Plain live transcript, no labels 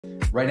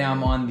Right now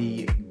I'm on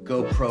the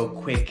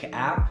GoPro Quik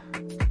app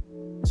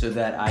so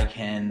that I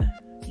can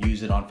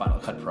use it on Final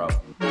Cut Pro.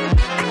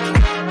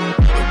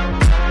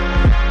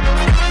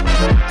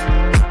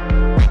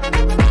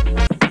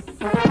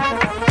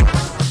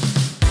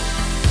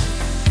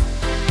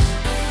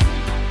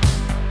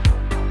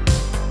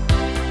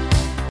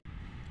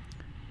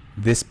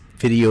 This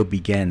video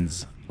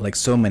begins like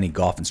so many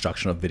golf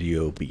instructional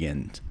video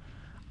begins.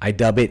 I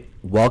dub it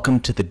Welcome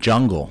to the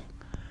Jungle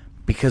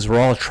because we're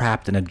all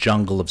trapped in a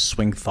jungle of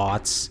swing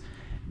thoughts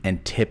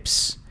and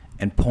tips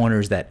and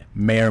pointers that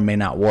may or may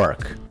not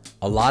work.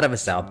 A lot of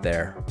us out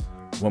there,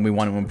 when we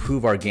want to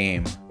improve our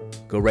game,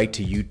 go right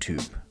to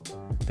YouTube.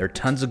 There are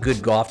tons of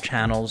good golf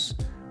channels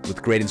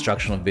with great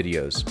instructional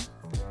videos.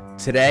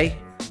 Today,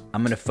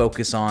 I'm going to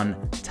focus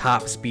on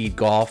top speed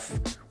golf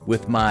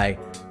with my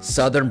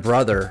southern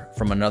brother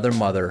from another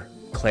mother,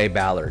 Clay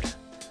Ballard.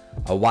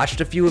 I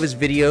watched a few of his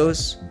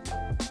videos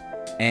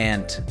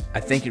and I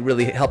think it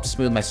really helped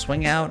smooth my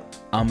swing out.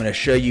 I'm going to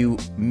show you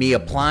me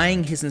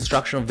applying his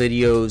instructional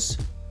videos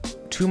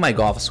to my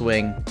golf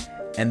swing,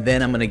 and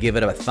then I'm going to give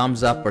it a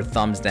thumbs up or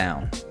thumbs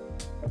down.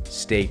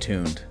 Stay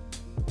tuned.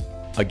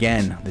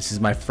 Again, this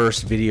is my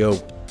first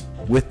video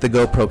with the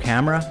GoPro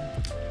camera,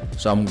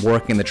 so I'm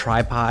working the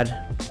tripod.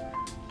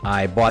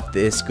 I bought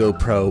this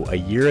GoPro a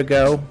year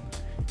ago.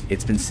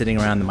 It's been sitting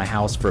around in my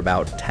house for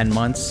about 10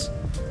 months,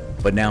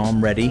 but now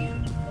I'm ready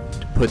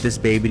to put this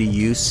baby to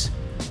use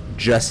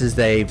just as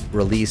they've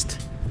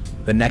released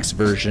the next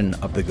version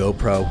of the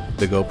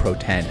GoPro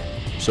 10.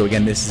 So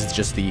again, this is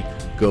just the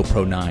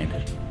GoPro 9.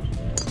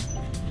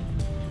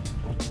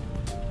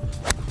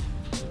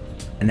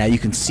 And now you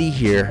can see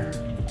here,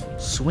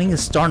 swing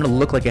is starting to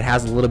look like it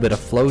has a little bit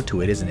of flow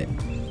to it, isn't it?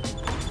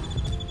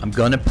 I'm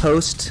gonna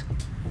post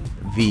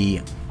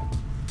the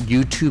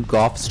YouTube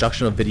golf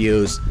instructional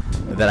videos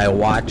that I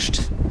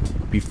watched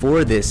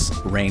before this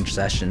range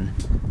session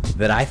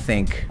that I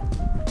think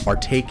are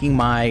taking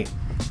my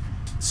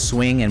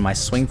swing and my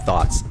swing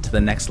thoughts to the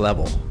next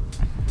level.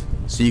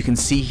 So you can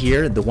see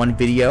here the one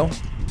video,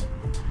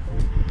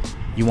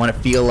 you want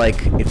to feel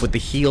like if with the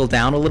heel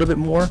down a little bit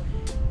more,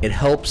 it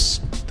helps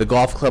the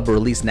golf club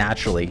release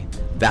naturally.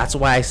 That's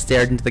why I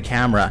stared into the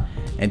camera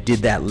and did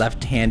that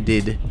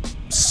left-handed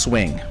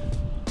swing.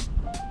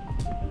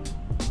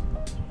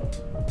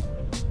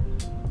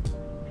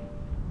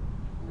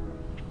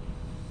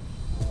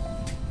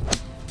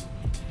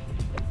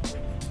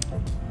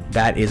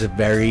 That is a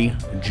very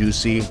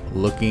juicy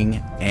looking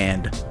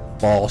and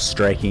ball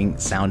striking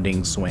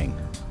sounding swing.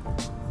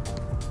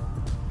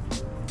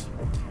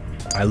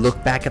 I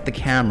look back at the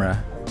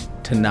camera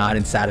to nod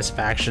in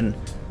satisfaction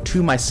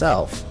to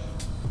myself.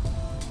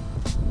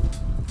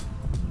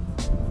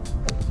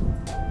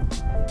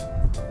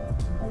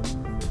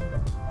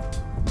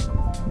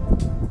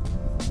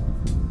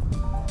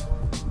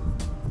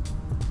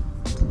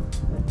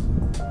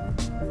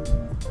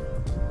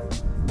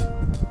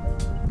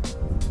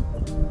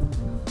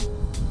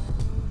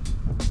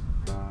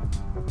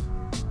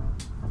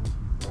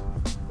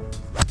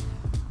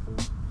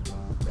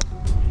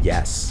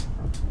 Yes,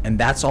 and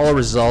that's all a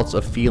result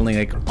of feeling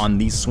like on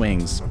these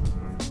swings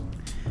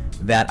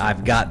that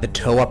I've got the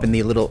toe up in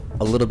the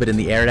a little bit in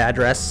the air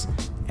address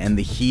and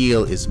the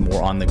heel is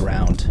more on the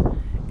ground,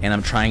 and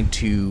I'm trying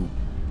to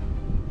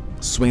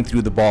swing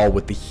through the ball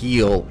with the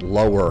heel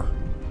lower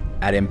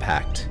at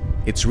impact.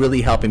 It's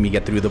really helping me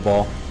get through the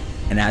ball,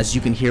 and as you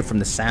can hear from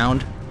the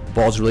sound, the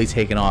ball's really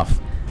taken off.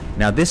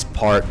 Now this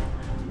part,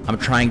 I'm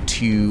trying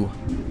to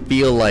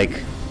feel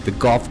like the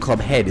golf club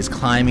head is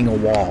climbing a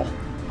wall.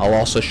 I'll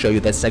also show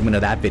you that segment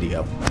of that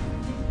video.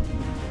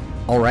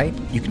 Alright,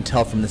 you can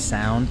tell from the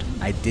sound,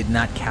 I did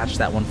not catch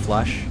that one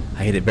flush.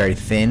 I hit it very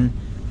thin,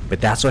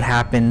 but that's what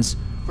happens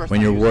when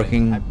you're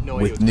working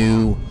with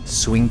new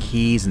swing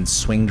keys and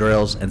swing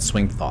drills and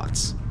swing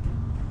thoughts.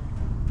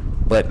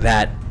 But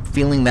that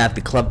feeling that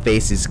the club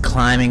face is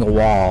climbing a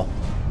wall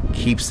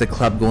keeps the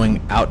club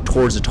going out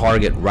towards the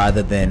target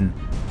rather than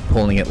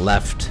pulling it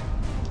left.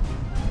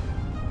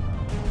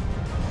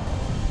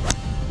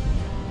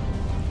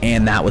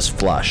 And that was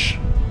flush.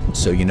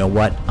 So you know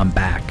what? I'm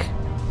back.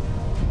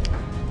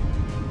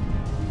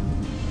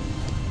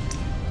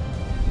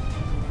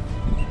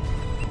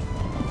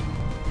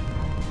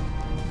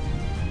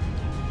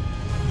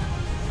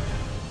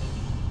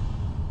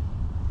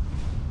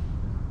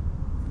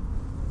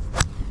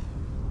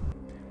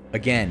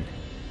 Again,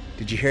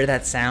 did you hear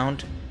that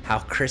sound? How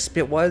crisp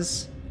it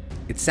was?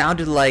 It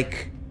sounded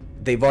like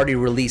they've already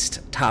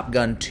released Top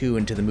Gun 2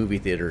 into the movie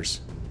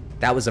theaters.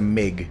 That was a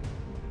MIG.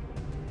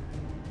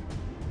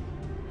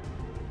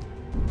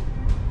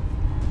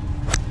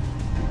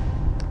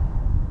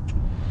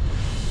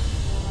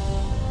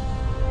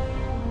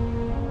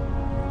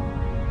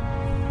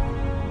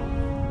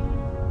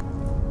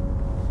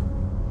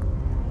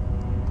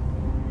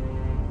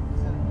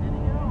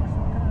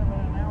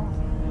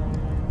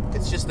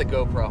 It's just the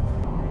GoPro.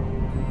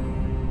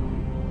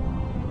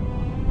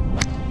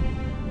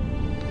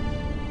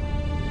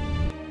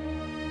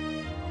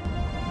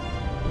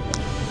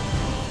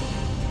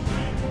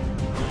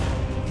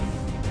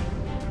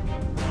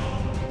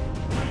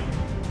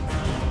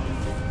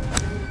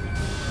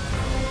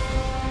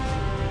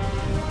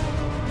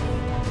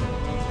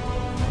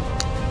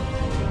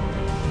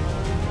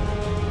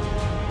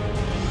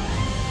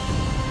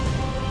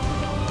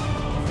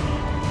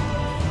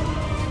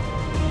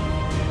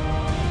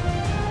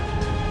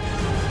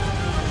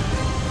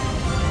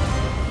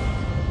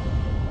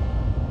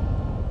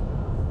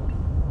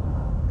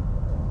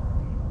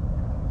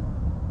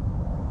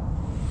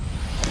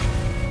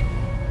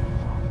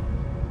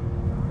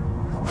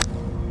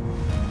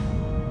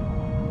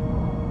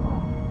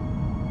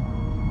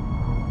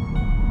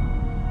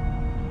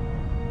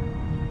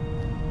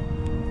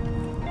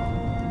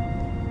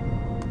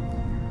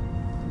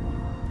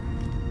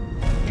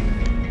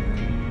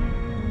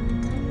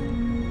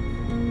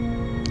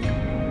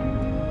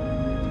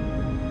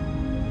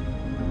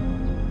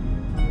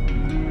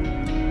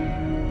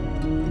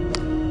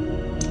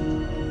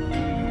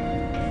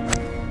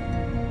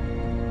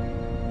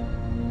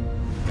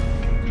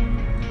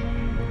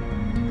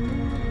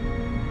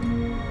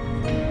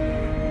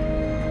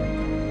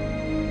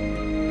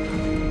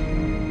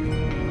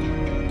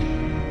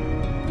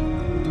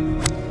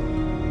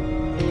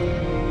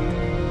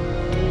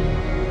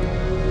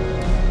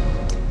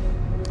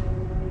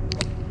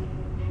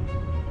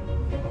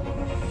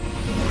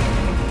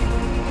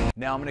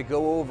 Now I'm gonna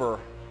go over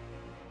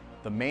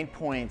the main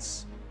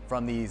points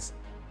from these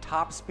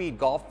top speed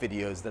golf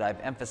videos that I've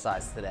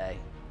emphasized today,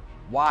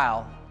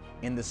 while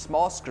in the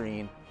small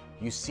screen,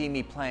 you see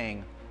me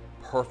playing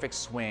Perfect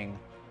Swing.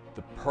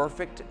 The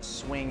Perfect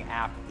Swing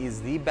app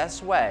is the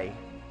best way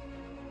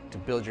to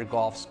build your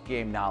golf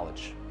game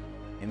knowledge.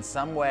 In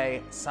some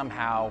way,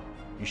 somehow,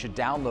 you should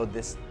download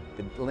this.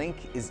 The link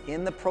is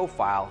in the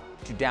profile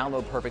to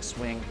download Perfect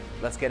Swing.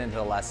 Let's get into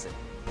the lesson.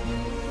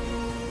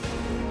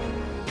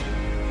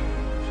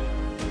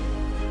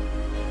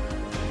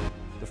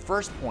 The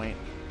first point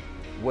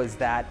was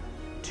that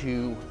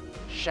to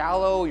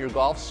shallow your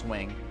golf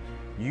swing,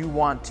 you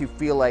want to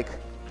feel like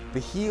the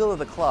heel of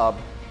the club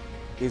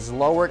is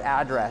lower at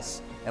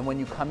address, and when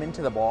you come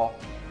into the ball,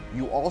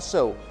 you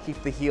also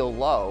keep the heel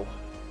low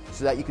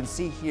so that you can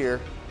see here,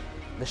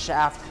 the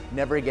shaft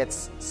never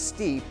gets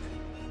steep.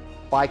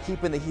 By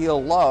keeping the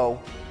heel low,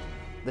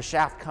 the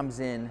shaft comes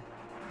in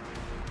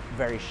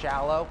very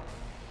shallow.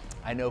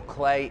 I know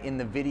Clay in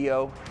the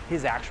video,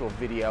 his actual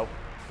video,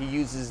 he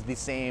uses the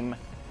same,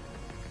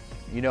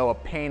 a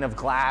pane of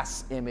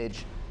glass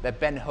image that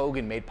Ben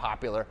Hogan made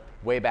popular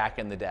way back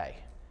in the day.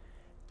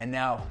 And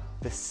now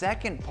the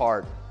second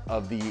part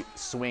of the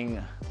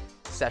swing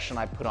session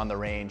I put on the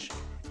range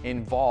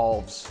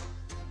involves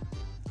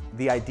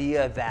the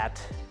idea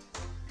that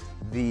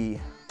the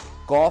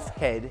golf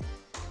head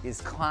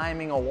is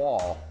climbing a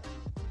wall.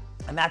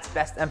 And that's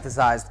best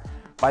emphasized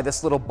by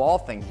this little ball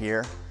thing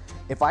here.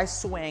 If I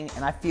swing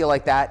and I feel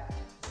like that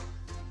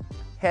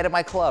head of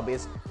my club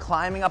is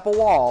climbing up a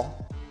wall,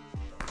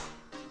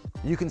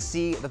 you can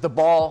see that the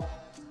ball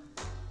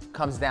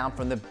comes down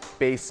from the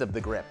base of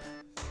the grip.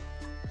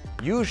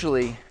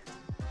 Usually,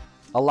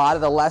 a lot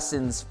of the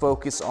lessons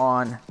focus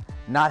on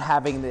not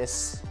having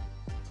this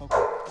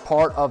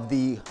part of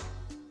the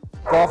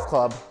golf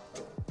club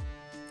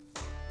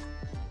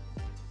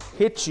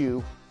hit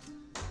you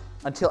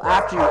until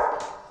after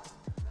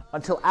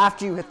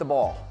you hit the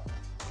ball.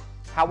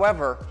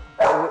 However,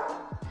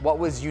 what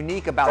was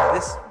unique about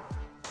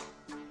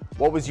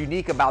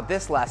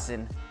this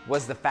lesson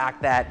was the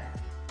fact that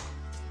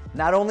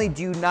not only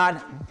do you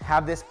not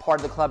have this part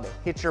of the club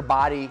hit your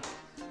body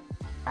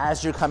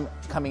as you're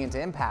coming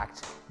into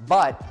impact,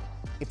 but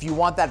if you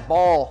want that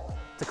ball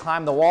to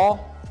climb the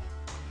wall,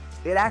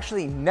 it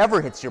actually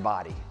never hits your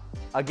body.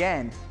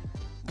 Again,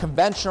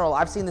 conventional,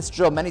 I've seen this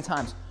drill many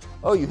times.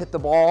 Oh, you hit the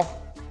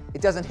ball,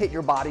 it doesn't hit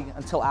your body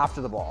until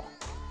after the ball.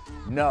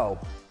 No,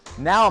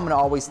 now I'm gonna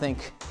always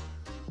think,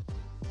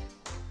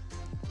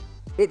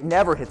 it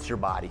never hits your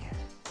body.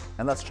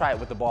 And let's try it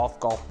with the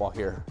golf ball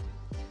here.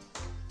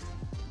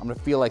 I'm gonna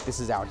feel like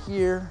this is out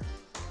here.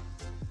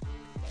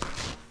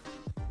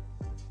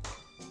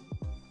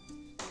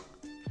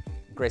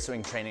 Great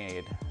swing training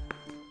aid.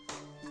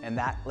 And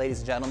that, ladies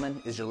and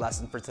gentlemen, is your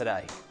lesson for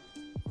today.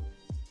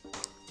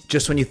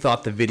 Just when you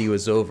thought the video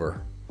was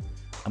over,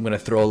 I'm gonna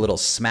throw a little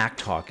smack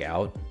talk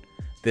out.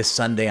 This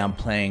Sunday I'm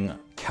playing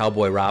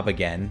Cowboy Rob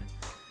again.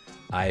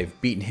 I've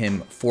beaten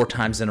him 4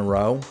 times in a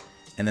row,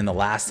 and then the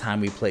last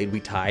time we played, we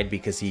tied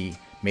because he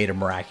made a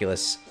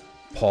miraculous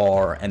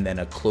par and then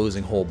a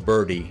closing hole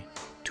birdie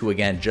to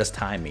again just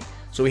tie me.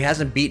 So he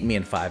hasn't beaten me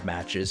in 5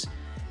 matches,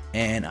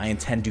 and I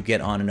intend to get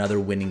on another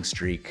winning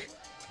streak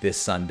this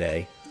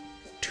Sunday.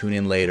 Tune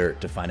in later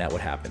to find out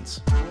what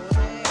happens.